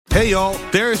Hey y'all,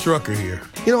 Darius Rucker here.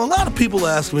 You know, a lot of people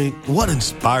ask me, what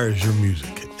inspires your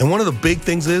music? And one of the big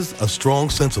things is a strong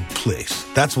sense of place.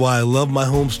 That's why I love my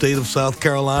home state of South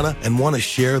Carolina and want to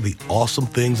share the awesome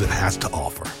things it has to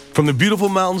offer. From the beautiful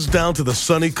mountains down to the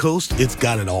sunny coast, it's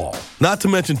got it all. Not to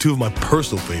mention two of my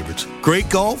personal favorites, great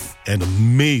golf and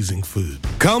amazing food.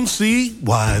 Come see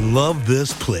why I love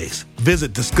this place.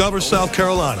 Visit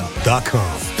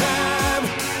discoversouthcarolina.com.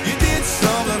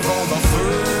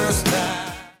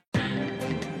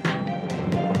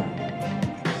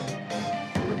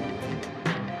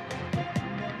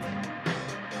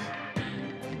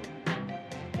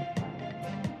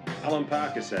 Alan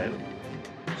Parker said,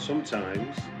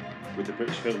 sometimes with the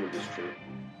British film industry,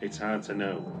 it's hard to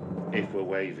know if we're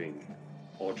waving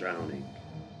or drowning.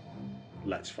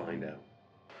 Let's find out.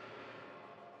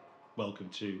 Welcome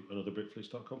to another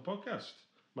Britflix.com podcast.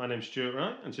 My name's Stuart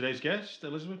Wright and today's guest,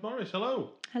 Elizabeth Morris.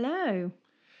 Hello. Hello.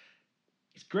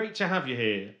 It's great to have you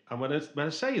here. And when I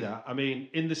say that, I mean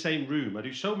in the same room. I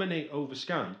do so many over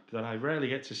Skype that I rarely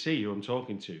get to see who I'm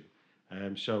talking to.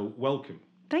 So welcome.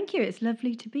 Thank you. It's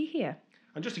lovely to be here.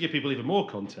 And just to give people even more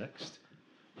context,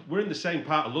 we're in the same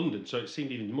part of London, so it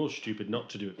seemed even more stupid not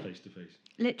to do it face to face.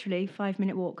 Literally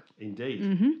 5-minute walk. Indeed.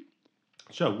 Mm-hmm.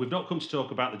 So we've not come to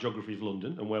talk about the geography of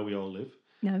London and where we all live.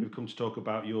 No. We've come to talk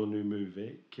about your new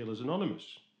movie, Killers Anonymous.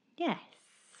 Yes.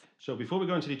 So before we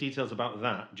go into the details about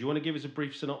that, do you want to give us a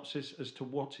brief synopsis as to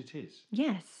what it is?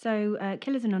 Yes. So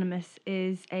Killers Anonymous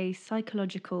is a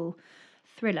psychological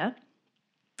thriller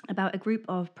about a group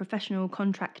of professional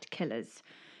contract killers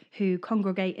who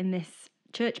congregate in this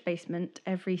church basement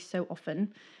every so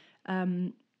often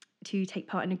to take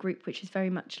part in a group which is very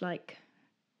much like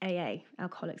AA,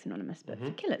 Alcoholics Anonymous, but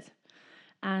for killers.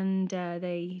 And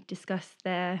they discuss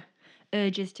their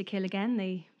urges to kill again.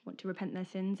 They want to repent their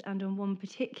sins. And on one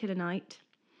particular night,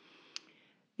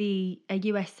 a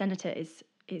US senator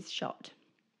is shot.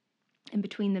 And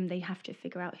between them, they have to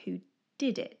figure out who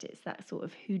did it. It's that sort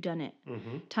of whodunit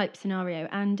type scenario.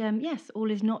 And yes, all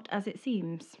is not as it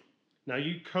seems. Now,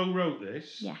 you co-wrote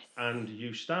this. Yes. And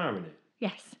you star in it.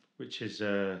 Yes. Which is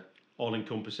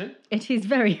all-encompassing. It is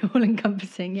very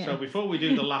all-encompassing, yes. So before we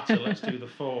do the latter, let's do the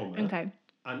former. Okay.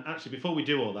 And actually, before we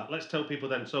do all that, let's tell people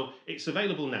then. So it's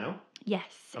available now.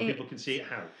 Yes. And people can see it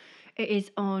how? It is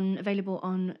available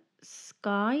on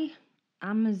Sky,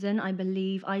 Amazon, I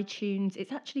believe, iTunes.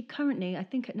 It's actually currently, I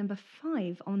think, at number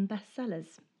 5 on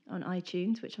bestsellers on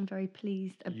iTunes, which I'm very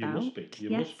pleased about. You must be. You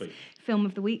must be. Film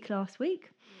of the week last week.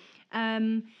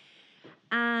 And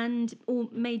all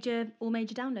major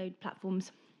download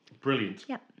platforms. Brilliant.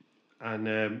 Yep. And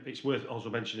it's worth also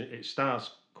mentioning it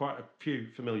stars quite a few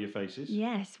familiar faces.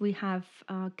 Yes, we have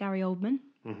Gary Oldman,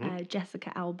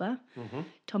 Jessica Alba,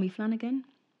 Tommy Flanagan,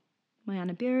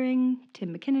 Mariana Buring,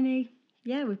 Tim McKinney.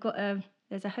 Yeah, we've got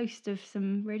there's a host of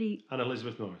some really... And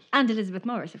Elizabeth Morris. And Elizabeth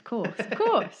Morris, of course, of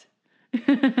course.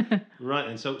 Right,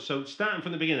 and so starting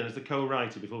from the beginning as the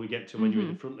co-writer, before we get to when you're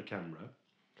in front of the camera,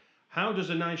 how does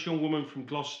a nice young woman from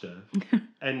Gloucester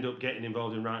end up getting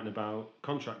involved in writing about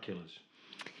contract killers?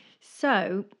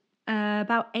 So,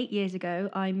 about 8 years ago,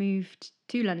 I moved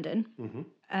to London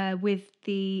with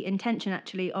the intention,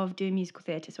 actually, of doing musical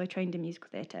theatre. So I trained in musical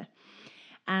theatre.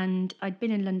 And I'd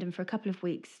been in London for a couple of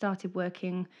weeks, started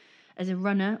working as a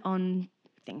runner on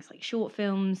things like short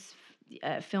films,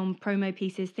 film promo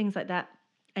pieces, things like that,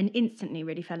 and instantly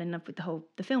really fell in love with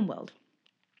the film world.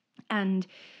 And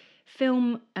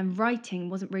film and writing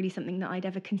wasn't really something that I'd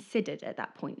ever considered at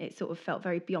that point. It sort of felt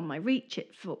very beyond my reach.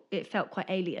 It felt quite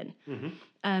alien.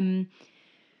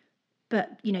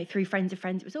 But, you know, through friends of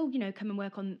friends, it was, come and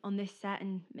work on this set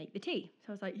and make the tea. So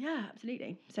I was like, yeah,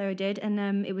 absolutely. So I did.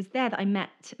 And it was there that I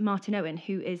met Martin Owen,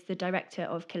 who is the director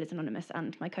of Killers Anonymous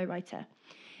and my co-writer.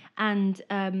 And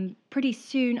pretty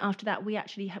soon after that, we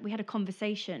had a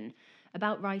conversation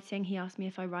about writing. He asked me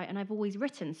if I write, and I've always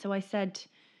written. So I said,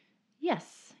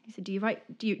 yes. He said, do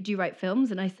you write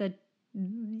films? And I said,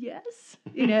 yes,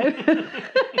 yeah.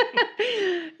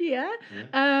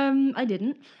 I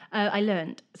didn't. I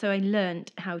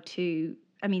learned how to,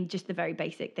 just the very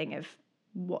basic thing of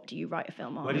what do you write a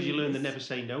film on? Where did you learn the never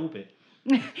say no bit?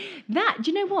 That,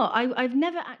 do you know what? I've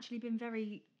never actually been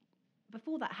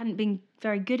before that, hadn't been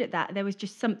very good at that. There was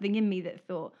just something in me that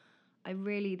thought,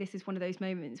 this is one of those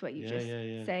moments where you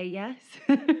say yes.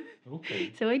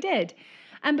 Okay. So I did.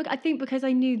 And I think because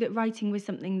I knew that writing was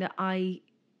something that I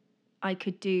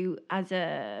could do as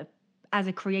a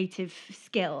creative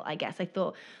skill, I guess. I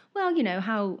thought, well,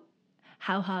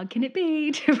 how hard can it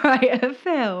be to write a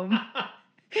film?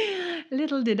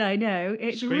 Little did I know,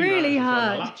 it's Screen really writers on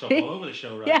hard. the laptop all over the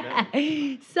show right now.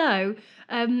 So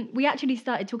we actually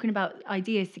started talking about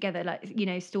ideas together, like, you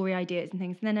know, story ideas and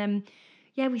things. And then,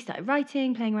 we started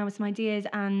writing, playing around with some ideas.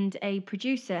 And a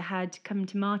producer had come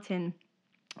to Martin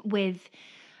with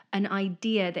an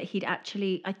idea that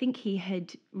I think he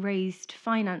had raised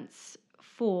finance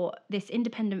for this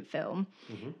independent film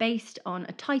based on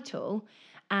a title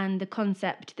and the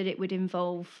concept that it would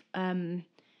involve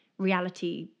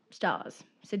reality stars.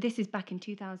 So this is back in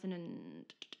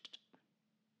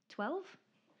 2012,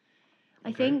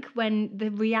 I think, when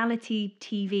the reality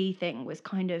TV thing was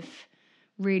kind of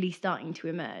really starting to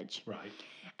emerge. Right.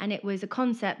 And it was a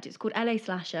concept, it's called LA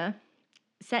Slasher,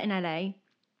 set in LA,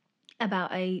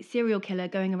 about a serial killer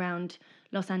going around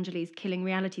Los Angeles killing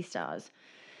reality stars.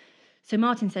 So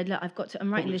Martin said, look, I'm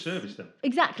writing Public this. service then.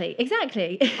 Exactly. It's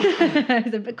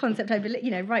a concept I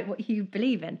believe, write what you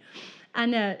believe in.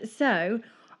 And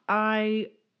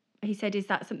he said, is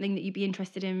that something that you'd be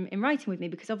interested in writing with me?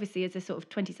 Because obviously as a sort of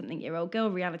 20-something-year-old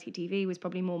girl, reality TV was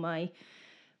probably more my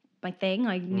thing.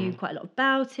 I knew quite a lot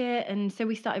about it. And so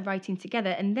we started writing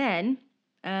together. And then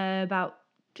about,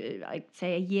 I'd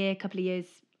say a couple of years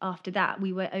after that,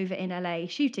 we were over in LA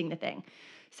shooting the thing.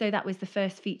 So that was the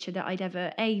first feature that I'd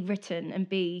ever A, written, and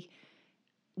B,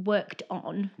 worked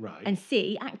on, right, and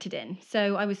C, acted in.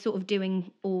 So I was sort of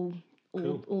doing all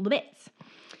the bits.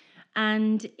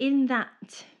 And in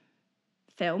that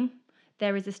film,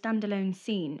 there is a standalone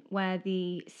scene where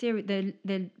the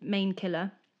main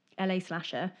killer, LA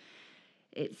Slasher,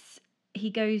 he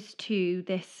goes to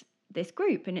this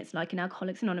group, and it's like an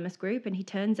Alcoholics Anonymous group, and he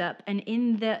turns up, and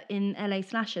in LA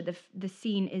Slasher, the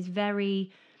scene is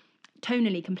very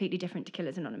tonally completely different to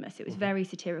Killers Anonymous. It was very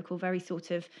satirical, very sort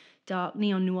of dark,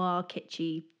 neon noir,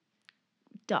 kitschy,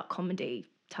 dark comedy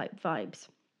type vibes.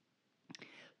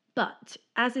 But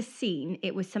as a scene,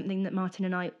 it was something that Martin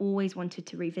and I always wanted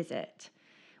to revisit.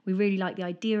 We really liked the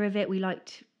idea of it. We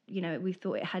liked, we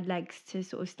thought it had legs to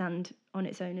sort of stand on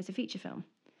its own as a feature film.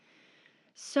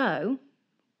 So,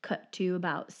 cut to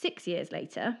about 6 years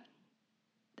later,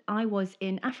 I was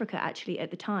in Africa actually at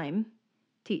the time,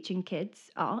 teaching kids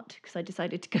art, because I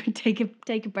decided to go and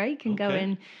take a break and go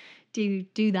and do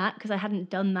that, because I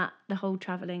hadn't done the whole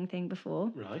traveling thing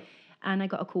before. Right. And I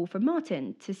got a call from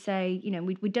Martin to say,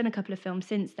 we'd done a couple of films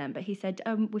since then, but he said,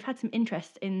 we've had some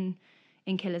interest in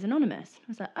Killers Anonymous. I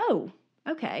was like, oh,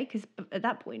 okay, because at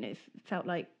that point it felt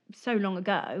like so long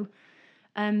ago.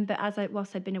 But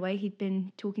whilst I'd been away, he'd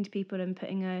been talking to people and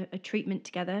putting a treatment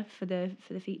together for the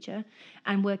feature,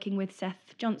 and working with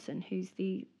Seth Johnson, who's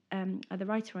the other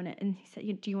writer on it. And he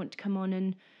said, do you want to come on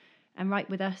and write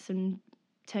with us and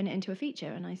turn it into a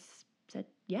feature? And I said,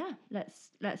 yeah,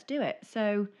 let's do it.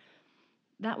 So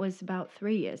that was about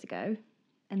 3 years ago,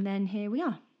 and then here we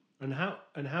are. And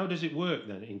how does it work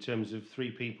then in terms of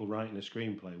three people writing a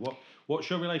screenplay? What's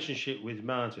your relationship with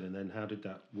Martin, and then how did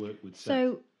that work with Seth?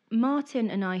 So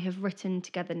Martin and I have written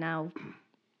together now.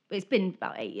 It's been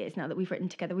about 8 years now that we've written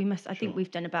together. I think we've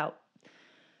done about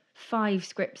 5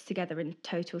 scripts together in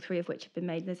total, 3 of which have been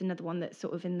made. There's another one that's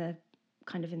sort of in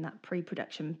that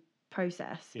pre-production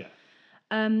process. Yeah.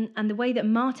 And the way that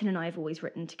Martin and I have always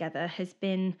written together has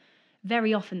been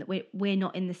very often that we're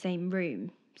not in the same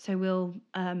room. So we'll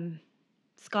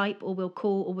Skype, or we'll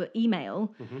call, or we'll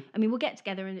email. Mm-hmm. I mean, we'll get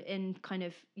together and kind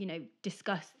of,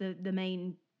 discuss the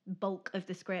main bulk of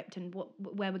the script and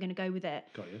where we're going to go with it.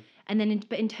 Got you. And then,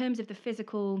 but in terms of the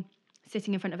physical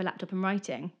sitting in front of a laptop and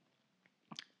writing,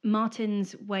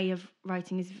 Martin's way of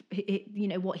writing is,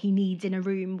 what he needs in a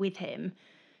room with him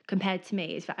compared to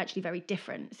me is actually very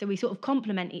different. So we sort of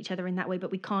complement each other in that way,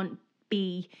 but we can't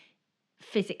be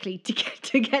physically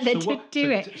together to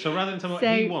do it. So rather than tell me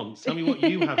what he wants, tell me what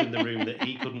you have in the room that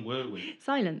he couldn't work with.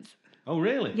 Silence. Oh,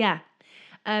 really? Yeah.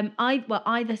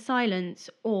 Either silence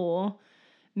or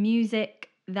music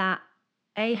that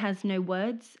A, has no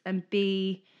words, and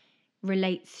B,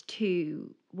 relates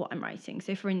to what I'm writing.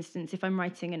 So for instance, if I'm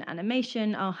writing an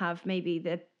animation, I'll have maybe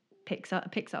the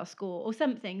Pixar score or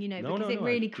something, because it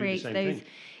really creates those.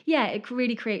 Yeah, it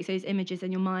really creates those images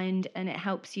in your mind, and it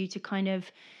helps you to kind of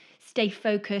stay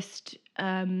focused,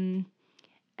 and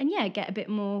get a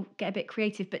bit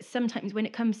creative. But sometimes when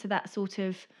it comes to that sort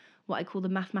of what I call the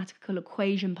mathematical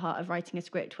equation part of writing a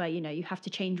script, where you have to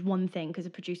change one thing because a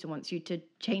producer wants you to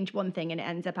change one thing, and it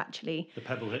ends up actually the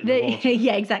pebble hitting the water.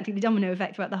 Yeah, exactly, the domino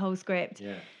effect throughout the whole script.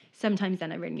 Yeah. Sometimes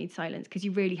then I really need silence, because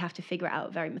you really have to figure it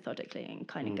out very methodically and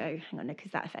kind of go, hang on, no,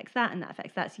 because that affects that and that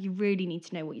affects that. So you really need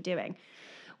to know what you're doing.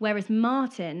 Whereas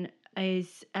Martin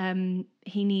is,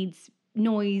 he needs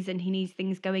noise, and he needs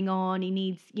things going on. He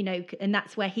needs, and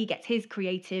that's where he gets his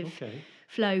creative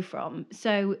flow from.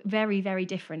 So very, very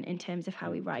different in terms of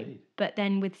how we write. Indeed. But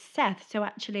then with Seth, so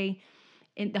actually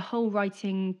in the whole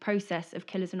writing process of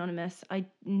Killers Anonymous, I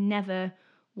never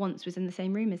once was in the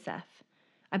same room as Seth.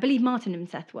 I believe Martin and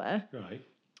Seth were, Right.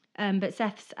 but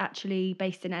Seth's actually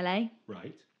based in LA.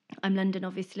 Right. I'm London,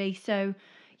 obviously. So,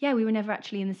 yeah, we were never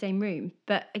actually in the same room.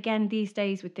 But again, these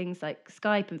days with things like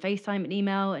Skype and FaceTime and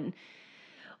email and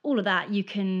all of that, you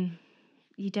don't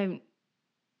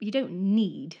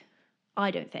need,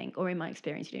 I don't think, or in my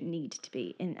experience, you don't need to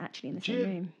be in the same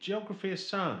room. Geography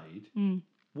aside,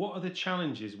 what are the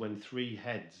challenges when three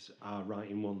heads are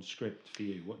writing one script for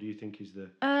you? What do you think is the...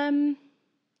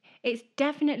 It's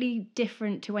definitely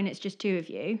different to when it's just two of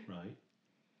you. Right.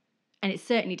 And it's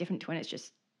certainly different to when it's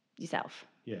just yourself.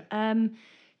 Yeah.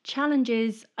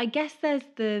 Challenges, I guess there's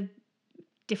the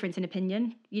difference in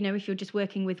opinion. You know, if you're just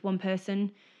working with one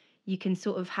person, you can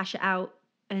sort of hash it out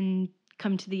and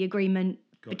come to the agreement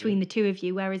between the two of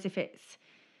you. Whereas if it's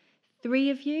three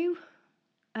of you,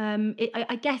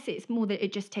 I guess it's more that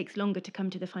it just takes longer to come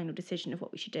to the final decision of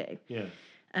what we should do. Yeah.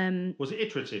 Was it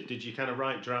iterative? Did you kind of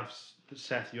write drafts?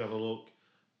 Seth, you have a look.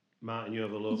 Martin, you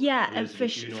have a look. Yeah, for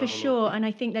sure. And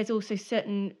I think there's also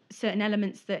certain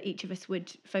elements that each of us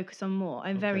would focus on more.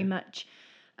 I'm very much.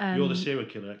 You're the serial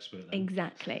killer expert. Then.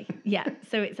 Exactly. Yeah.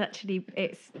 So it's actually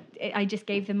I just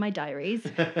gave them my diaries.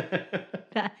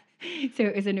 So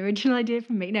it was an original idea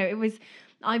from me. No, it was.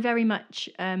 I very much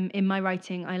in my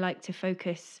writing I like to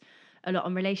focus a lot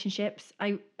on relationships.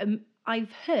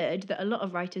 I've heard that a lot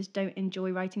of writers don't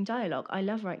enjoy writing dialogue. I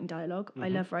love writing dialogue. Mm-hmm. I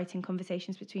love writing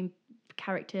conversations between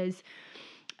characters.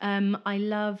 I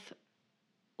love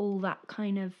all that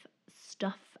kind of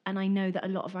stuff, and I know that a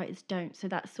lot of writers don't. So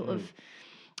that's sort of,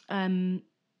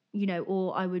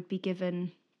 or I would be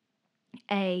given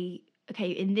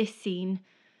in this scene,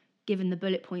 given the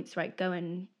bullet points, right, go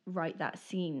and write that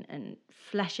scene and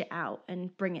flesh it out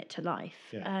and bring it to life.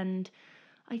 Yeah. And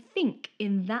I think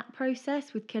in that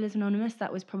process with Killers Anonymous,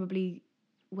 that was probably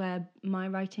where my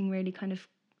writing really kind of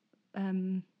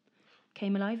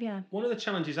came alive. Yeah. One of the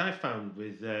challenges I found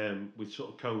with sort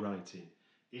of co-writing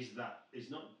is that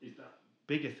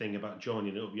bigger thing about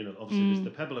joining up. You know, obviously there's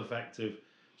the pebble effect of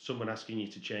someone asking you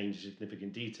to change a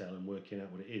significant detail and working out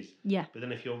what it is. Yeah. But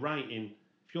then if you're writing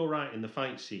the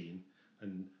fight scene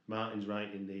and Martin's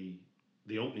writing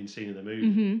the opening scene of the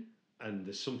movie. And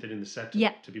there's something in the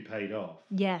setup to be paid off.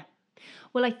 Yeah.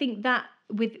 Well, I think that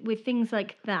with things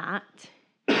like that,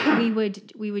 we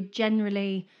would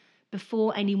generally,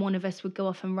 before any one of us would go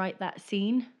off and write that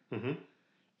scene,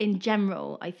 in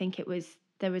general, I think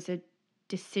there was a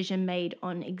decision made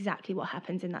on exactly what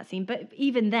happens in that scene. But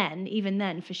even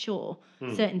then, for sure,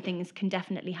 certain things can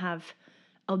definitely have,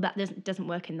 that doesn't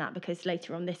work in that because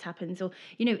later on this happens. Or,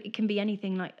 it can be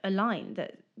anything like a line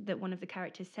that one of the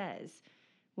characters says.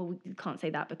 Well, we can't say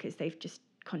that because they've just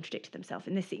contradicted themselves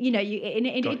in this. It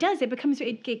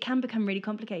can become really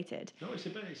complicated. No, it's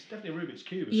definitely a Rubik's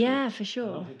Cube. Yeah, for sure.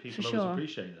 I don't think people always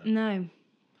appreciate that. No.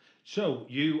 So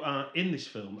you are in this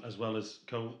film as well as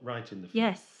co-writing the film.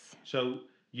 Yes. So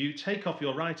you take off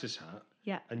your writer's hat.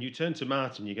 Yeah. And you turn to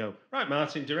Martin. You go, right,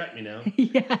 Martin, direct me now.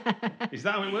 Yeah. Is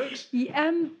that how it works?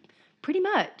 Yeah, pretty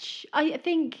much. I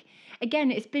think.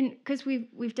 Again, it's been because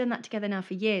we've done that together now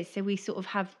for years, so we sort of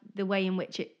have the way in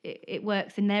which it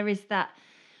works, and there is that.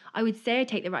 I would say I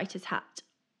take the writer's hat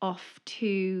off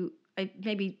to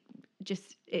maybe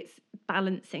just it's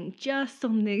balancing just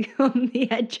on the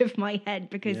edge of my head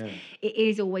because it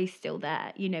is always still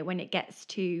there. When we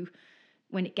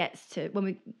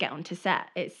get onto set,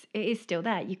 it is still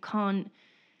there. You can't.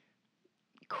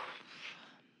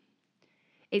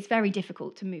 It's very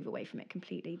difficult to move away from it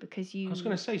completely because you. I was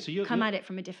going to say, so you're at it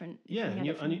from a different. Yeah, and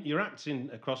you're acting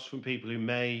across from people who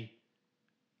may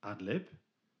ad lib.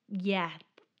 Yeah,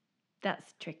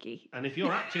 that's tricky. And if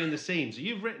you're acting in the scene, so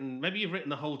you've written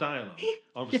the whole dialogue.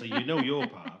 Obviously, you know your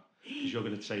part because you're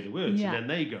going to say the words, and then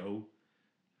they go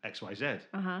X, Y, Z.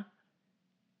 Are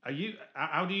you?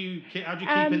 How do you keep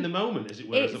in the moment, as it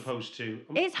were, as opposed to?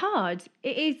 It's hard.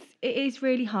 It is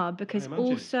really hard because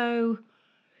also.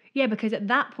 Yeah, because at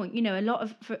that point, in a lot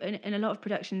of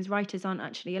productions, writers aren't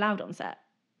actually allowed on set.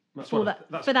 For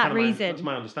that reason. That's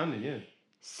my understanding, yeah.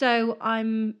 So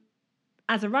I'm,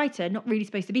 as a writer, not really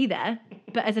supposed to be there,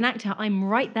 but as an actor, I'm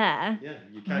right there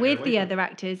with the other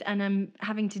actors, and I'm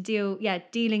having to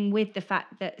dealing with the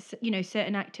fact that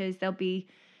certain actors, I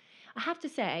have to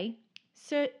say,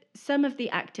 some of the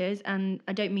actors, and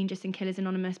I don't mean just in Killers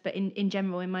Anonymous, but in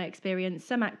general, in my experience,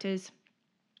 some actors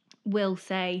will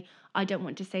say, I don't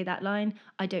want to say that line.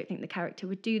 I don't think the character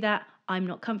would do that. I'm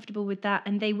not comfortable with that.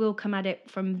 And they will come at it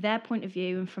from their point of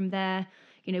view and from their,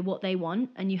 what they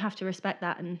want, and you have to respect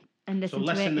that and listen So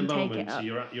less to it in the and take moment, it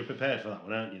so up. you're prepared for that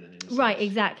one, aren't you? Then, in a Right, sense?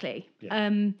 exactly. Yeah.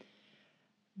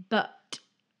 But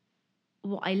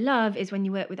what I love is when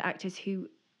you work with actors who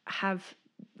have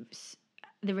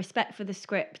the respect for the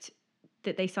script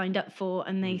that they signed up for,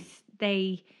 and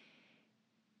they.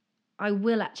 I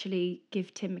will actually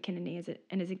give Tim McInerney as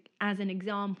an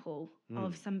example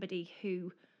of somebody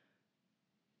who,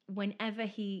 whenever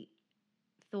he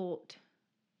thought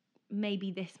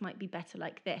maybe this might be better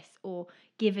like this, or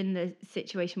given the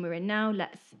situation we're in now,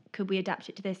 could we adapt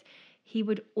it to this? He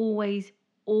would always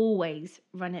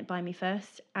run it by me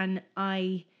first, and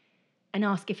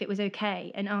ask if it was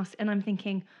okay, and I'm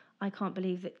thinking, I can't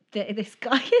believe that this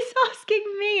guy is asking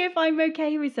me if I'm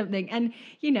okay with something. And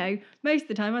most of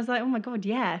the time I was like, oh my god,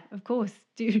 yeah, of course,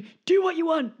 do what you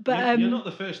want. But you're not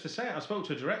the first to say it. I spoke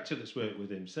to a director that's worked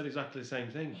with him, said exactly the same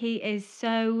thing. He is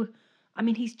so,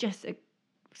 he's just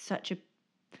such a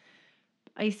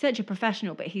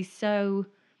professional, but he's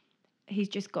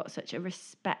just got such a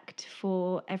respect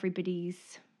for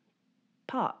everybody's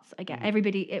parts. I get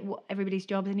everybody's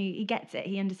jobs, and he gets it.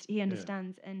 He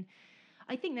understands. Yeah. And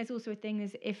I think there's also a thing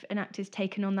is if an actor's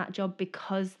taken on that job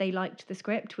because they liked the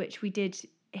script, which we did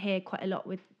hear quite a lot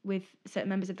with certain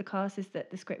members of the cast, is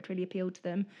that the script really appealed to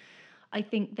them. I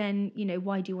think then,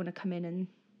 why do you want to come in and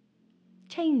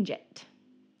change it?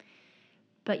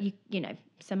 But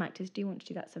some actors do want to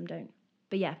do that, some don't.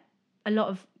 But yeah, a lot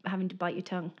of having to bite your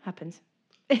tongue happens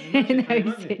in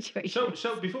those situations.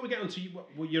 So before we get on to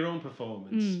your own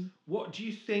performance, what do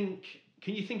you think?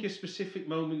 Can you think of specific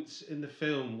moments in the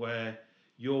film where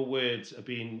your words are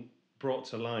being brought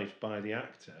to life by the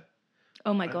actor?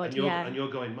 Oh my god, yeah. And you're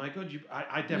going, my god,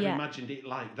 I never imagined it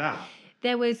like that.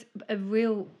 There was I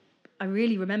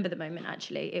really remember the moment,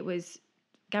 actually. It was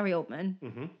Gary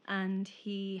Oldman, and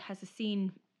he has a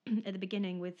scene at the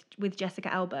beginning with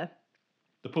Jessica Alba.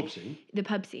 The pub scene? The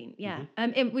pub scene, yeah.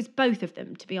 It was both of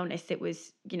them, to be honest. It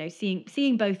was,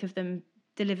 seeing both of them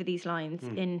deliver these lines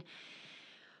in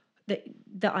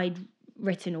that I'd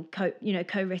written or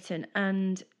co-written,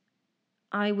 and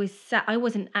I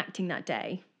wasn't acting that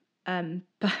day, but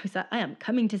I was like, I am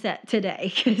coming to set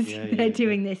today because they're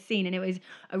doing this scene, and it was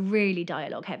a really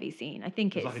dialogue-heavy scene. I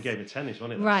think it's like a game of tennis,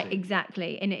 wasn't it? Right,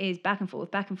 exactly, and it is back and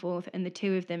forth, and the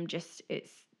two of them just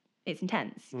it's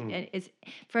intense. And it's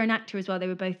for an actor as well. They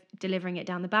were both delivering it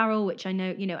down the barrel, which I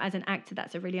know, as an actor,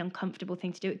 that's a really uncomfortable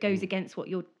thing to do. It goes against what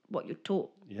you're taught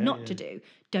not to do.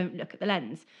 Don't look at the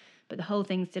lens. But the whole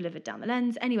thing's delivered down the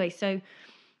lens. Anyway, so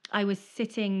I was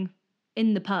sitting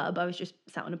in the pub. I was just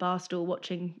sat on a bar stool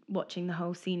watching the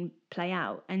whole scene play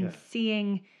out and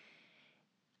seeing.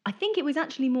 I think it was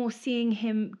actually more seeing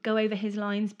him go over his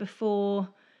lines before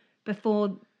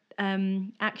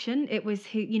action. It was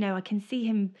I can see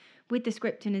him with the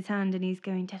script in his hand, and he's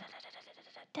going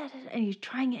and he's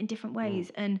trying it in different ways.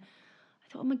 And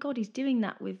I thought, oh my god, he's doing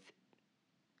that with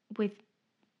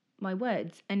my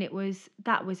words. And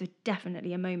that was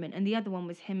definitely a moment. And the other one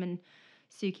was him and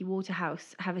Suki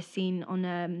Waterhouse have a scene on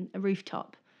a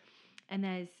rooftop,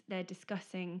 and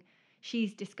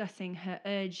she's discussing her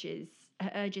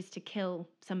urges to kill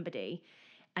somebody,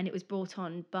 and it was brought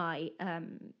on by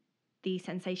the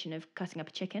sensation of cutting up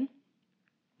a chicken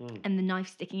and the knife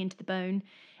sticking into the bone.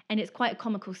 And it's quite a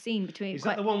comical scene between. Is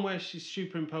that the one where she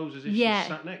superimposes as if she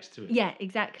sat next to it? Yeah,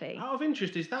 exactly. Out of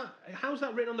interest, how's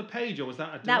that written on the page, or was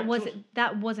that a that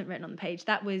wasn't written on the page.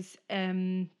 That was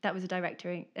a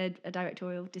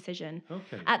directorial decision.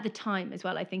 Okay. At the time as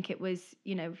well, I think it was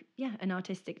an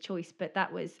artistic choice, but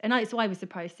that was, so I was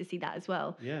surprised to see that as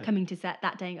well. Yeah. Coming to set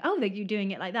that day, you're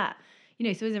doing it like that.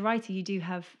 So as a writer, you do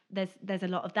have there's a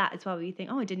lot of that as well, where you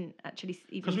think, I didn't actually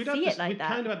even see it like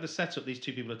that. We kind of had the setup. These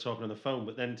two people are talking on the phone,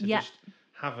 but then to just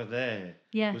have her there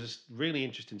was a really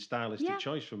interesting stylistic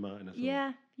choice from Martin, I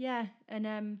thought. Yeah, and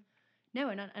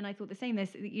and I thought the same.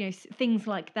 There's things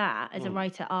like that as a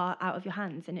writer are out of your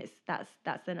hands, and that's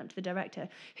then up to the director,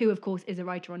 who of course is a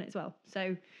writer on it as well.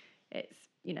 So it's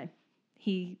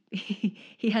he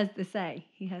has the say.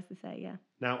 He has the say. Yeah.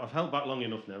 Now I've held back long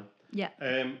enough now. Yeah.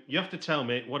 You have to tell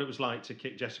me what it was like to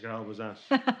kick Jessica Alba's ass.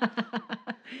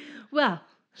 Well,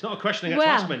 it's not a question I get to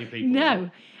ask many people. No,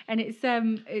 and it's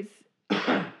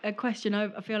a question I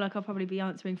feel like I'll probably be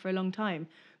answering for a long time.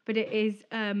 But it is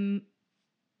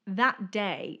that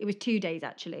day. It was 2 days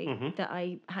actually that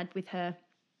I had with her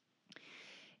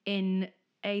in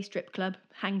a strip club,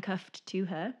 handcuffed to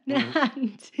her,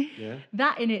 and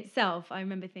that in itself, I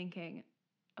remember thinking,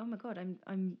 oh my god,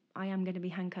 I am going to be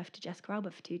handcuffed to Jessica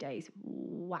Alba for 2 days.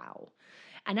 Wow.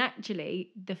 And actually,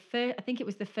 I think it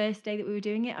was the first day that we were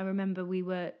doing it. I remember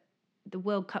the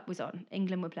World Cup was on,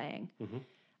 England were playing,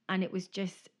 And it was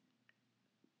just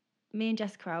me and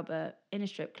Jessica Alba in a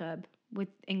strip club with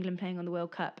England playing on the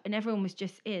World Cup, and everyone was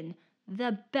just in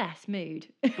the best mood.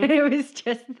 It was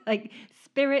just like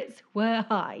spirits were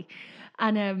high,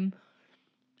 and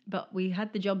but we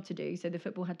had the job to do, so the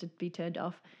football had to be turned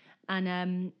off,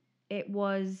 and it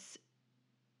was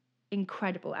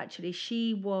incredible. Actually,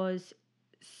 she was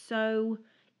so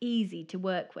easy to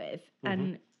work with,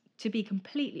 and to be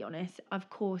completely honest, of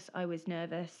course, I was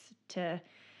nervous to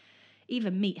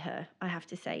even meet her. I have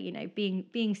to say, you know, being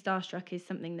starstruck is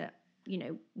something that, you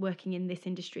know, working in this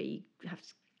industry you have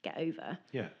to get over.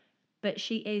 Yeah. But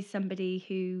she is somebody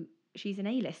who, she's an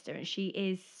A-lister, and she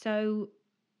is so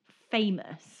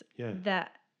famous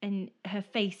that, and her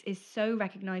face is so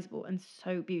recognizable and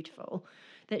so beautiful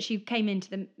that she came into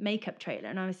the makeup trailer,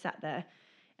 and I was sat there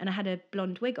and I had a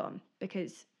blonde wig on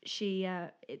because she,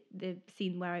 the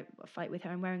scene where I fight with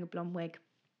her, I'm wearing a blonde wig,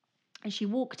 and she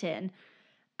walked in,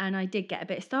 and I did get a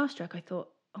bit starstruck. I thought,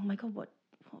 oh my God, what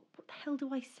the hell do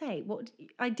I say?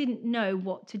 I didn't know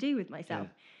what to do with myself.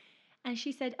 Yeah. And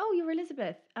she said, oh, you're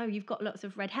Elizabeth. Oh, you've got lots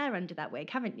of red hair under that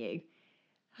wig, haven't you?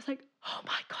 I was like, oh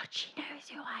my God, she knows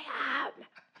who I am.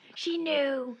 She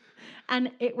knew.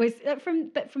 And it was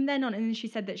from then on. And then she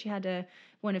said that she had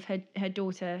one of her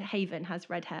daughter, Haven, has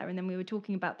red hair. And then we were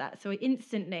talking about that. So I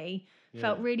instantly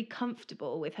felt really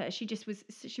comfortable with her. She was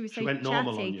so She went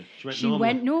normal on you. She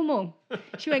went normal.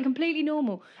 She went completely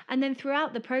normal. And then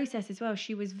throughout the process as well,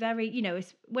 she was very, you know,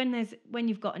 when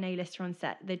you've got an A-lister on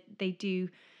set,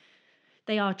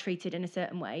 they are treated in a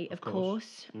certain way, of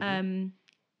course.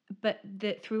 But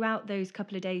throughout those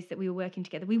couple of days that we were working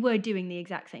together, we were doing the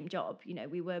exact same job. You know,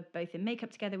 we were both in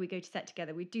makeup together. We'd go to set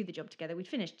together. We'd do the job together. We'd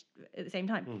finish at the same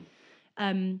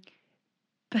time.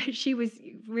 But she was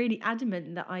really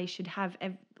adamant that I should have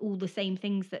all the same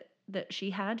things that she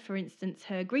had. For instance,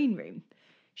 her green room.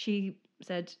 She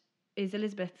said, "Is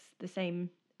Elizabeth's the same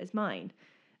as mine?"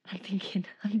 I'm thinking,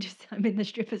 I'm in the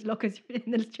strippers' locker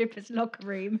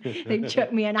room. They've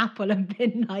chucked me an apple and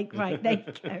been like, right, there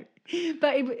you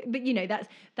go. But you know,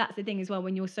 that's the thing as well.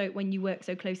 When you work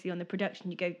so closely on the production,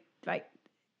 you go, right,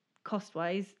 cost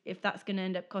wise, if that's going to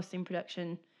end up costing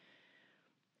production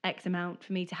X amount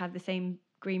for me to have the same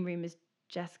green room as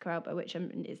Jessica Alba, which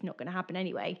is not going to happen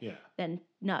anyway, then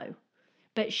no.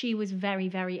 But she was very,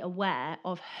 very aware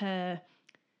of her.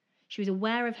 She was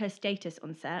aware of her status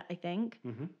on set, I think,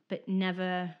 but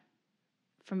never,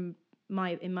 in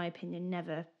my opinion,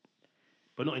 never.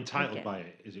 But not entitled by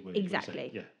it, is it?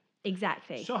 Exactly. Yeah.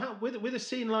 Exactly. So with a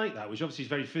scene like that, which obviously is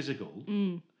very physical,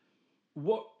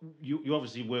 what you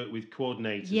obviously work with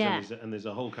coordinators, and there's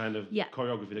a whole kind of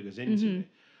choreography that goes into it.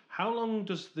 How long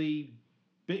does the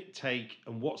bit take,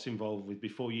 and what's involved with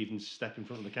before you even step in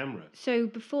front of the camera? So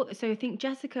I think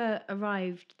Jessica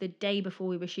arrived the day before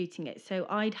we were shooting it. So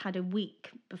I'd had a week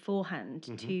beforehand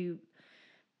to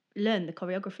learn the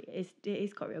choreography. It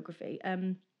is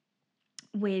choreography.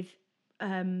 With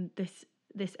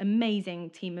this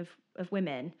amazing team of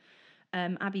women.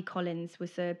 Abby Collins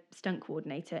was a stunt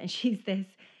coordinator, and she's this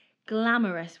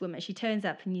glamorous woman. She turns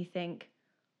up and you think,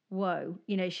 whoa,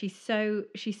 you know, she's so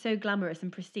glamorous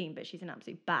and pristine, but she's an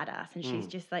absolute badass, and she's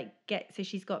just like so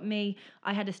she's got me.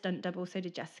 I had a stunt double, so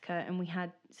did Jessica, and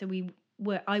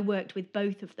I worked with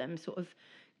both of them, sort of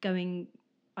going,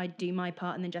 I'd do my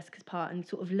part and then Jessica's part, and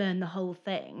sort of learn the whole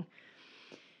thing.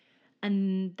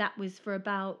 And that was for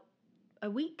about a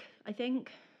week, I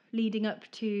think, leading up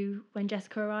to when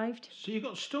Jessica arrived. So you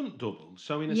got stunt doubles.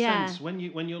 So in a sense, when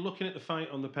you're looking at the fight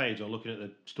on the page or looking at the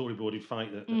storyboarded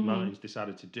fight that Martin's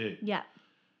decided to do,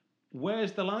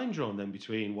 where's the line drawn then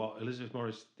between what Elizabeth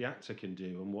Morris, the actor, can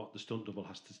do and what the stunt double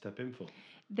has to step in for?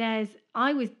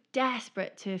 I was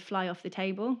desperate to fly off the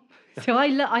table, so I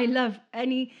love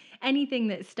anything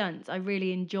that stunts. I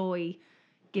really enjoy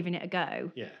giving it a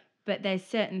go. Yeah. But there's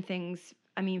certain things,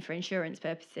 I mean, for insurance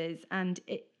purposes and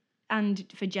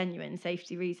for genuine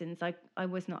safety reasons, I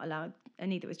was not allowed, and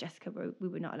neither was Jessica. We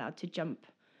were not allowed to jump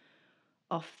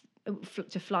off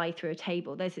to fly through a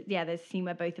table. There's a scene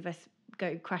where both of us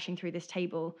go crashing through this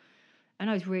table, and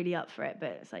I was really up for it,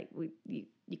 but it's like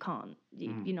you can't.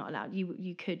 You're not allowed.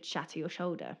 You could shatter your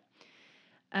shoulder,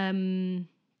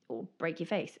 or break your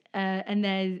face.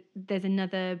 And there's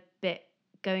another bit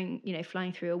going, you know,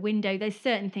 flying through a window. There's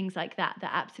certain things like that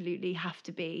absolutely have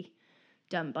to be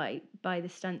done by the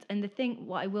stunts. And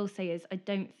what I will say is, I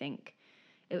don't think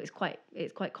it's quite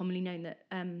commonly known that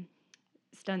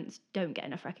stunts don't get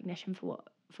enough recognition for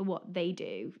what they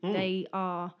do. They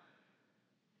are,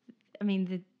 I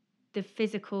mean, the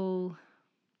physical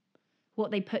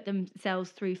what they put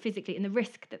themselves through physically and the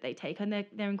risk that they take, and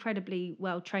they're incredibly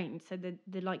well trained, so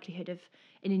the likelihood of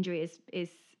an injury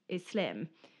is slim.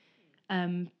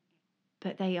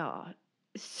 But they are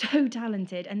so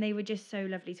talented, and they were just so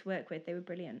lovely to work with. They were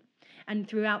brilliant. And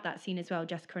throughout that scene as well,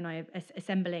 Jessica and I are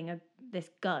assembling this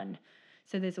gun.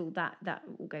 So there's all that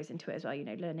all goes into it as well,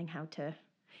 learning how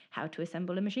to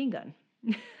assemble a machine gun.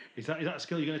 Is that a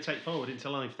skill you're going to take forward into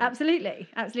life then?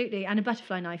 Absolutely. And a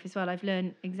butterfly knife as well. I've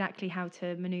learned exactly how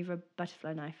to manoeuvre a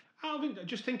butterfly knife. Alvin,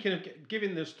 just thinking of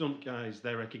giving the stunt guys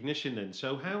their recognition then.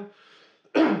 So how,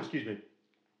 excuse me,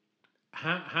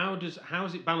 how is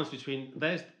it balanced between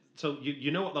so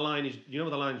you know what the line is, you know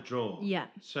where the line's drawn. Yeah.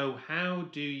 So how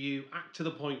do you act to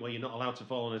the point where you're not allowed to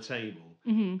fall on a table,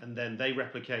 and then they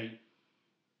replicate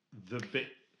the bit?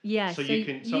 Yeah. So you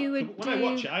can. So when I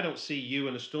watch it, I don't see you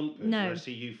and a stunt person. No. I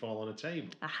see you fall on a table.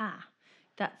 Aha.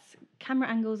 That's camera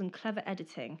angles and clever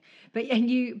editing. But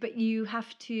you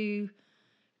have to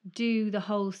do the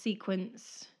whole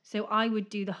sequence. So I would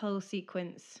do the whole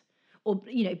sequence, or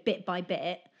bit by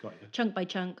bit, chunk by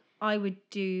chunk. I would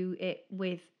do it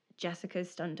with Jessica's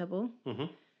stunt double. Mm-hmm.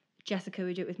 Jessica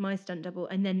would do it with my stunt double,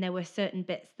 and then there were certain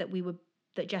bits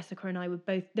that Jessica and I would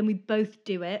both. Then we both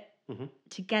do it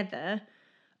together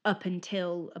up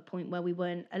until a point where we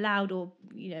weren't allowed, or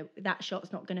that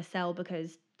shot's not going to sell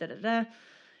because da da da.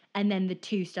 And then the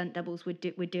two stunt doubles would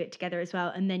do it together as well,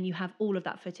 and then you have all of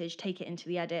that footage, take it into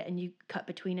the edit, and you cut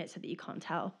between it so that you can't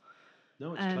tell.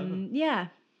 No, it's clever. Yeah.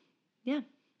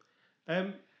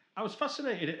 I was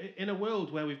fascinated in a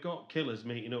world where we've got killers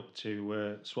meeting up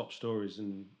to swap stories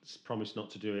and promise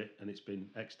not to do it, and it's been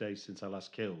X days since I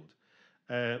last killed.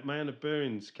 Mayanna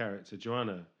Burns' character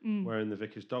Joanna wearing the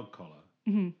vicar's dog collar.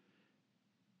 Mm-hmm.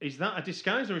 Is that a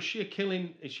disguise, or is she a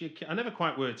killing? I never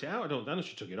quite worked it out. I know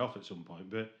she took it off at some point,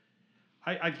 but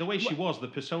the way she was, the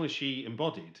persona she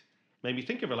embodied, made me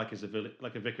think of her like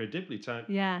a Vicar of Dibley type.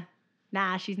 Yeah.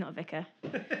 Nah, she's not a vicar.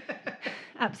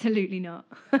 Absolutely not.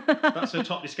 That's her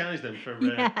top disguise then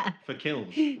for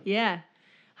kills. Yeah,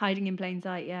 hiding in plain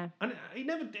sight. Yeah. And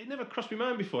it never crossed my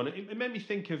mind before. And it made me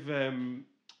think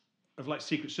of like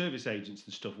Secret Service agents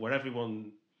and stuff, where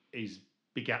everyone is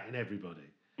begatting everybody.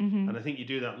 Mm-hmm. And I think you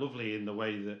do that lovely in the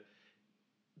way that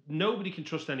nobody can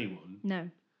trust anyone. No.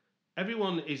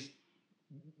 Everyone is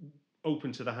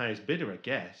open to the highest bidder, I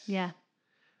guess. Yeah.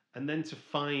 And then to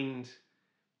find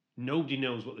nobody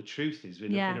knows what the truth is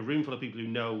in a room full of people who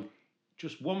know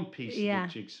just one piece of the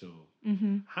jigsaw.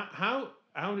 Mm-hmm. How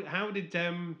did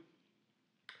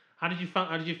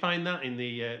you find that in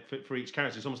the for each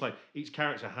character? It's almost like each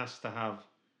character has to have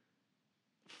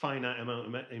finite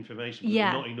amount of information,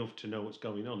 but not enough to know what's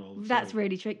going on all the time. That's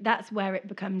really tricky. That's where it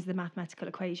becomes the mathematical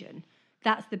equation.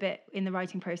 That's the bit in the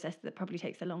writing process that probably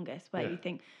takes the longest, where you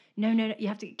think, no, you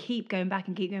have to keep going back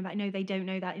and keep going back. No, they don't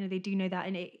know that. They do know that.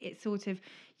 And it's sort of,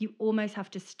 you almost have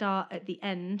to start at the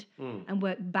end and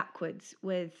work backwards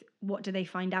with what do they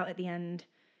find out at the end?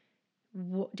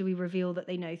 What do we reveal that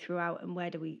they know throughout, and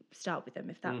where do we start with them,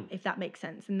 if that makes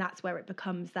sense? And that's where it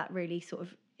becomes that really sort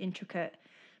of intricate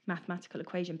mathematical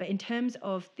equation. But in terms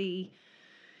of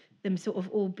them sort of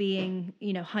all being,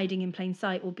 hiding in plain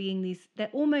sight, or being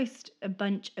they're almost a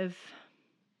bunch of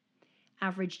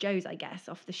average Joes, I guess,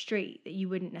 off the street that you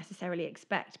wouldn't necessarily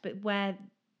expect. But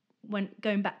when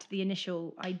going back to the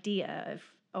initial idea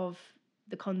of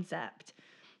the concept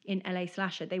in LA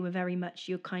Slasher, they were very much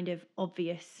your kind of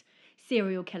obvious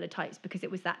serial killer types, because it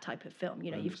was that type of film.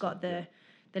 You've got the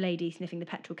lady sniffing the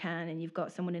petrol can, and you've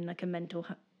got someone in like a mental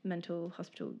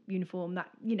hospital uniform,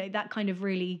 that kind of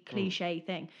really cliche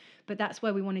thing. But that's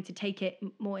where we wanted to take it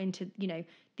more into,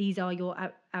 these are your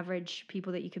average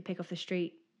people that you could pick off the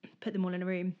street, put them all in a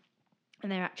room,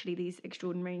 and they're actually these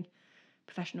extraordinary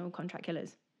professional contract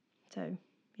killers. So,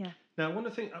 yeah. Now, one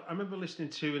of the things, I remember listening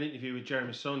to an interview with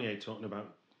Jeremy Saulnier talking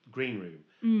about Green Room,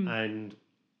 and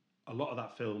a lot of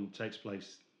that film takes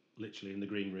place literally in the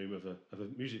green room of a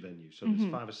music venue. So there's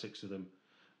 5 or 6 of them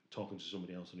talking to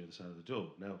somebody else on the other side of the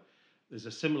door. Now, there's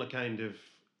a similar kind of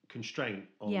constraint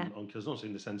on Killers Anonymous,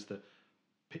 in the sense that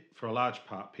for a large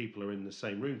part, people are in the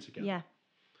same room together. Yeah.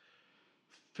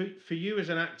 For you as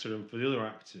an actor, and for the other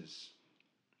actors,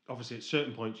 obviously at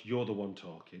certain points you're the one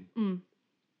talking,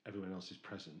 everyone else is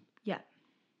present. Yeah.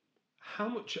 How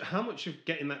much of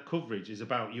getting that coverage is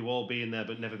about you all being there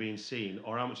but never being seen,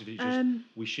 or how much of it is just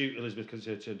we shoot Elizabeth because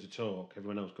it's her turn to talk,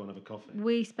 everyone else go and have a coffee?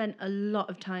 We spent a lot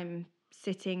of time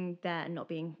sitting there and not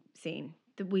being seen.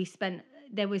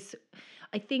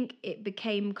 I think it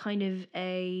became kind of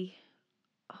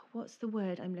what's the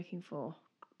word I'm looking for?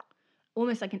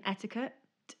 Almost like an etiquette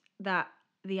that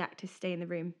the actors stay in the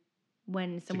room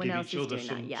when someone else is doing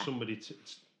that. Yeah. Somebody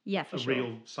Yeah, for a sure.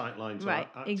 real sight line to Right,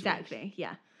 activate. exactly,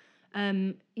 yeah.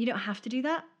 You don't have to do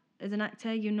that as an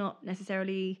actor. You're not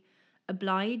necessarily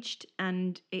obliged,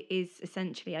 and it is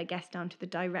essentially, I guess, down to the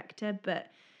director. But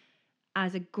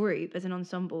as a group, as an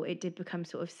ensemble, it did become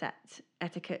sort of set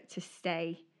etiquette to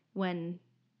stay when,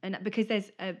 and because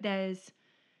there's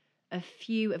a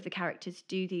few of the characters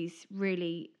do these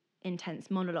really intense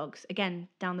monologues, again,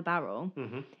 down the barrel.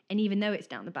 Mm-hmm. And even though it's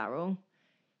down the barrel,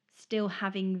 still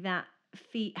having that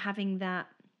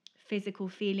physical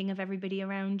feeling of everybody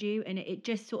around you, and it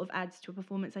just sort of adds to a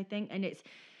performance, I think. And it's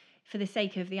for the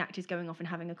sake of the actors going off and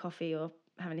having a coffee or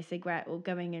having a cigarette or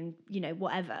going and,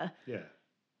 whatever. Yeah.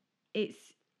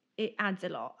 It adds a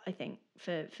lot, I think,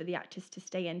 for the actors to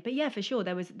stay in. But yeah, for sure,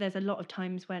 there's a lot of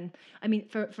times when, I mean,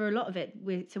 for a lot of it,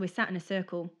 we're sat in a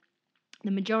circle.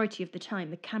 The majority of the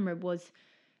time, the camera was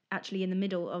actually in the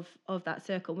middle of that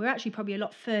circle. We're actually probably a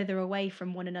lot further away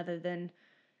from one another than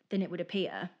it would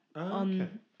appear on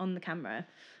the camera.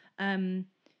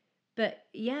 But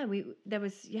yeah, there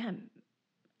was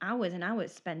hours and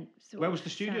hours spent. Where was the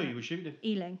studio you were shooting?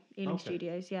 Ealing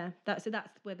Studios. Yeah, that's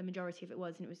where the majority of it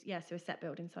was, and it was so a set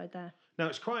build inside there. Now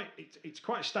it's quite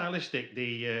stylistic.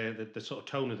 The sort of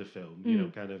tone of the film,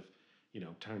 kind of,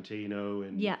 Tarantino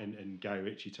and Guy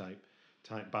Ritchie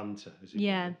type banter. As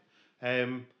it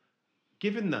were.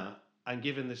 Given that, and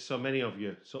given there's so many of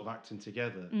you sort of acting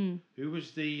together, who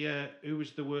was the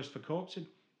worst for corpsing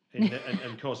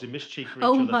and causing mischief for each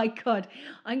other? Oh my God,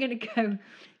 I'm gonna go.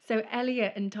 So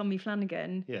Elliot and Tommy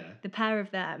Flanagan, the pair of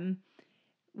them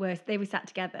were sat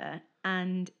together,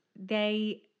 and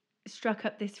they struck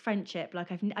up this friendship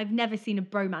like I've never seen a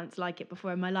bromance like it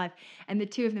before in my life. And the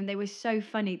two of them, they were so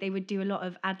funny. They would do a lot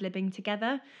of ad-libbing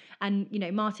together, and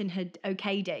Martin had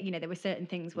okayed it. There were certain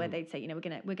things where they'd say,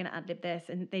 we're gonna ad-lib this,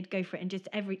 and they'd go for it, and just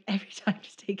every time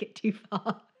just take it too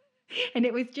far. And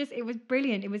it was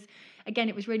brilliant. It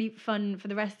was really fun for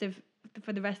the rest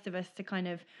of us to kind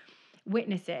of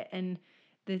witness it. And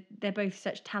they're both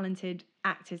such talented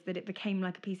actors that it became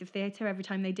like a piece of theatre every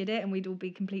time they did it, and we'd all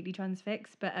be completely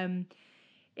transfixed. But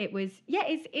it was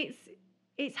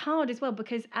it's hard as well,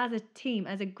 because as a team,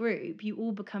 as a group, you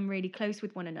all become really close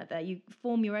with one another. You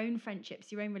form your own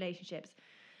friendships, your own relationships.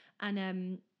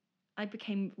 And I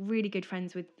became really good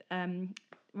friends with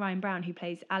Ryan Brown, who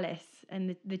plays Alice,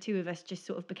 and the two of us just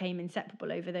sort of became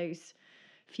inseparable over those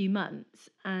few months.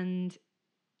 And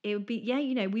it would be,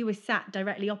 we were sat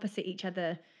directly opposite each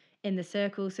other in the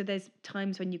circle. So there's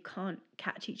times when you can't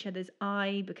catch each other's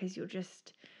eye because you'll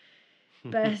just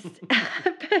burst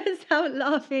out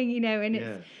laughing, and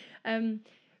it's,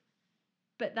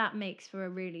 but that makes for a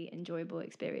really enjoyable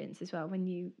experience as well when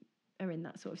you are in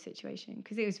that sort of situation.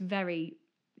 Because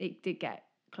it did get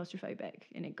claustrophobic,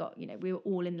 and it got, we were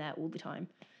all in there all the time.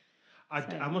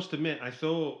 I must admit, I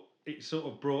thought it sort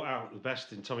of brought out the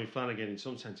best in Tommy Flanagan in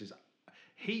some senses.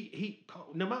 He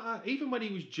no matter, even when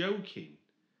he was joking,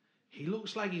 he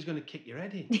looks like he's going to kick your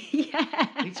head in.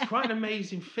 It's quite an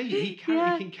amazing feat. He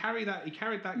can carry that. He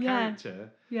carried that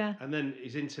character. And then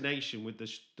his intonation with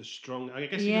the strong. I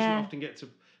guess he doesn't often get to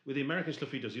with the American stuff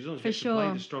he does. He doesn't get to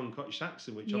play the strong Scottish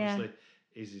accent, which obviously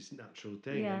is his natural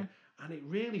thing. And it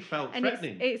really felt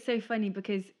threatening. It's so funny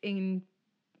because in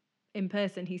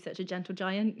person he's such a gentle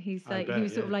giant. He's like he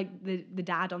was sort of like the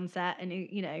dad on set,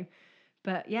 and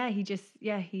but he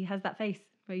has that face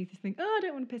where you just think, oh, I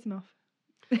don't want to piss him off.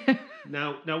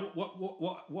 now what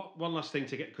one last thing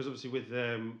to get, because obviously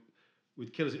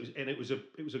with Killers it was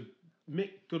a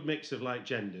good mix of like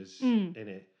genders in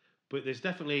it, but there's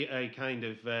definitely a kind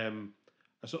of a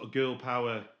sort of girl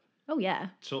power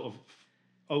sort of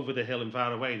over the hill and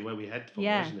far away where we head for,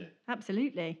 isn't it?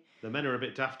 Absolutely. The men are a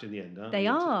bit daft in the end, aren't they? They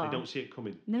are. They don't see it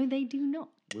coming. No, they do not.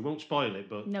 We won't spoil it,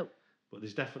 but nope. But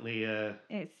there's definitely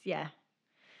it's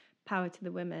power to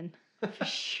the women for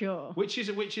sure. which is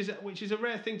a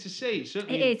rare thing to see.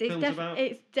 Certainly, it is. Films about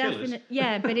it's definitely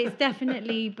but it's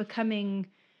definitely becoming.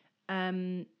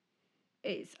 I'd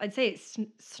say it's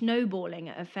snowballing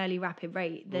at a fairly rapid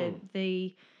rate.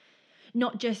 The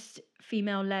not just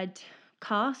female-led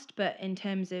cast, but in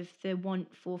terms of the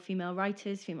want for female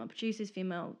writers, female producers,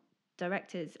 female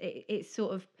directors, it's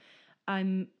sort of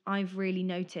I've really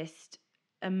noticed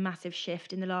a massive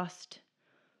shift in the last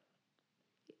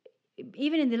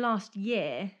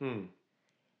year.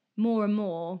 More and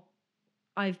more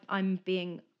I'm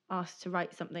being asked to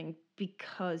write something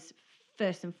because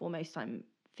first and foremost I'm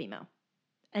female,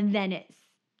 and then it's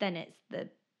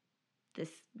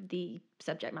the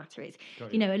subject matter is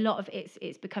a lot of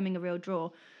it's becoming a real draw,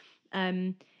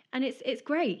 and it's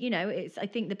great. I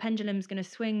think the pendulum's going to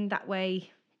swing that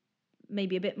way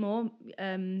maybe a bit more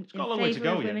in got a long way to favour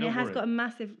go of yet, women. don't It has worry. got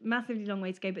a massively long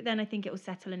way to go. But then I think it will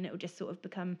settle and it will just sort of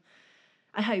become.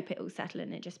 I hope it will settle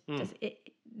and it just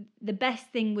the best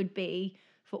thing would be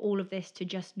for all of this to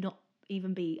just not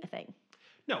even be a thing.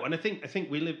 No, and I think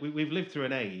we've lived through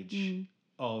an age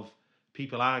of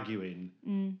people arguing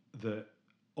that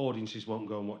audiences won't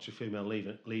go and watch a female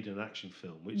lead in an action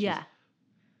film, which is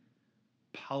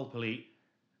palpably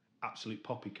absolute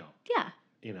poppycock. Yeah.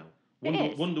 You know, It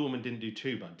is. Wonder Woman didn't do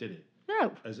too bad, did it?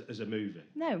 No. As a movie.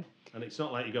 No. And it's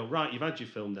not like you go, right, you've had your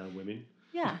film now, women.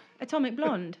 Yeah. Atomic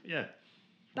Blonde. Yeah.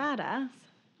 Badass.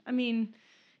 I mean,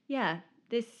 yeah.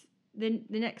 The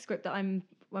next script that I'm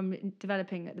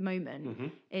developing at the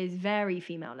moment is very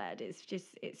female led.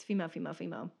 It's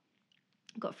female.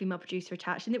 Got a female producer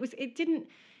attached, and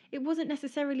it wasn't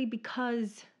necessarily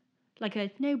because like a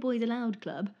no boys allowed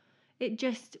club. It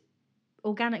just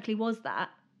organically was that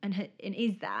and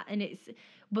is that, and it's.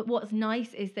 But what's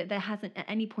nice is that there hasn't at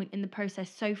any point in the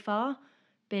process so far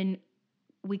been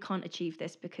we can't achieve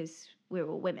this because we're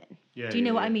all women. Yeah, do you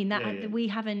know what I mean? We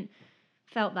haven't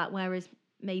felt that, whereas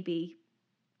maybe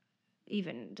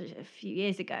even a few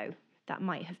years ago that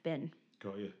might have been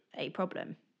a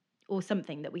problem or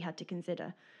something that we had to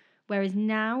consider. Whereas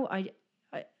now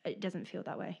it doesn't feel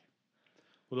that way.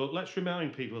 Well, look, let's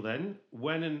remind people then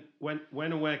when and where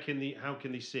how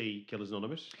can they see Killers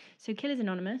Anonymous? So Killers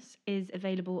Anonymous is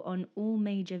available on all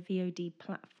major VOD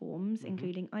platforms,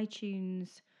 including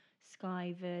iTunes,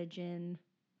 Sky, Virgin,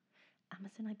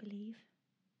 Amazon, I believe.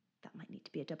 That might need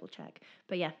to be a double check,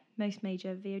 but yeah, most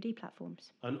major VOD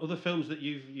platforms. And other films that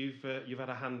you've had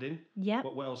a hand in. Yeah.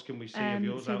 What else can we see of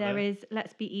yours? So there is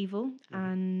Let's Be Evil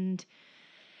and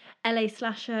LA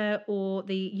Slasher, or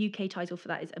the UK title for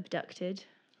that is Abducted.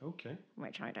 Okay.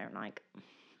 Which I don't like,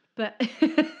 but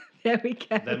there we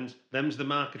go. Them's the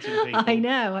marketing people. I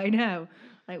know.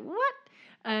 Like what?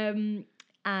 And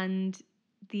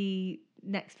the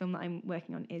next film that I'm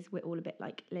working on is We're All a Bit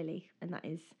Like Lily, and that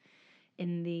is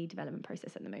in the development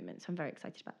process at the moment. So I'm very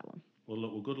excited about that one.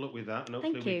 Well, good luck with that, and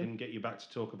hopefully we can get you back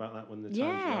to talk about that when the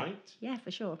time's right. Yeah,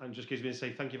 for sure. And just gives me to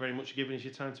say thank you very much for giving us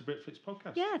your time to Britflix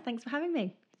podcast. Yeah, thanks for having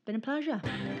me. It's been a pleasure.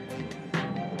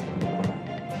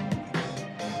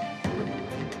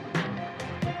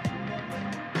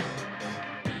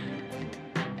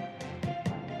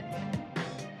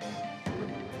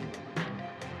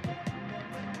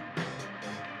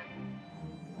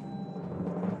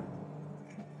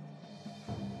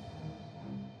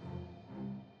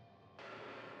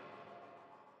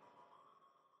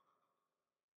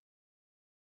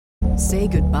 Say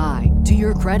goodbye to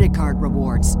your credit card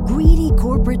rewards. Greedy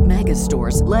corporate mega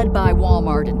stores, led by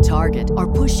Walmart and Target, are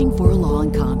pushing for a law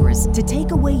in Congress to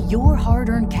take away your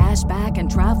hard-earned cash back and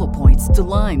travel points to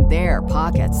line their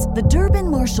pockets. The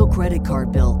Durbin-Marshall credit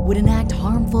card bill would enact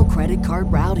harmful credit card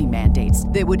routing mandates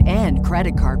that would end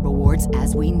credit card rewards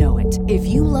as we know it. If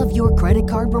you love your credit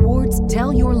card rewards,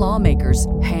 tell your lawmakers,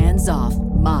 hands off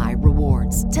my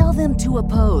rewards. Tell them to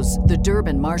oppose the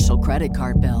Durbin-Marshall credit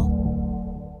card bill.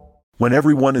 When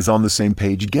everyone is on the same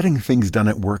page, getting things done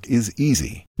at work is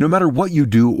easy. No matter what you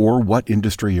do or what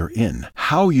industry you're in,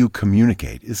 how you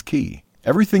communicate is key.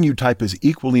 Everything you type is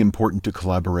equally important to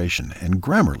collaboration, and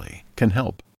Grammarly can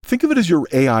help. Think of it as your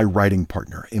AI writing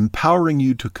partner, empowering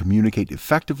you to communicate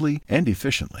effectively and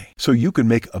efficiently so you can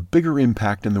make a bigger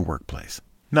impact in the workplace.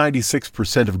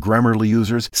 96% of Grammarly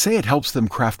users say it helps them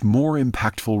craft more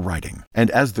impactful writing.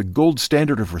 And as the gold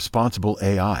standard of responsible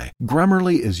AI,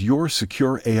 Grammarly is your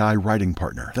secure AI writing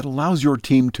partner that allows your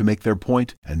team to make their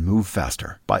point and move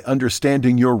faster. By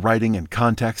understanding your writing and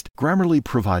context, Grammarly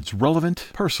provides relevant,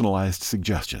 personalized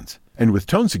suggestions. And with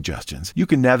tone suggestions, you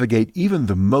can navigate even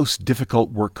the most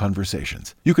difficult work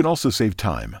conversations. You can also save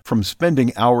time, from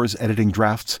spending hours editing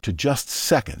drafts to just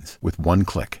seconds with one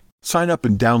click. Sign up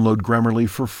and download Grammarly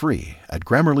for free at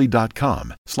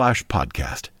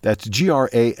Grammarly.com/podcast. That's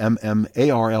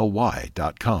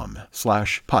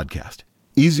GRAMMARLY.com/podcast.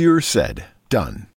 Easier said, done.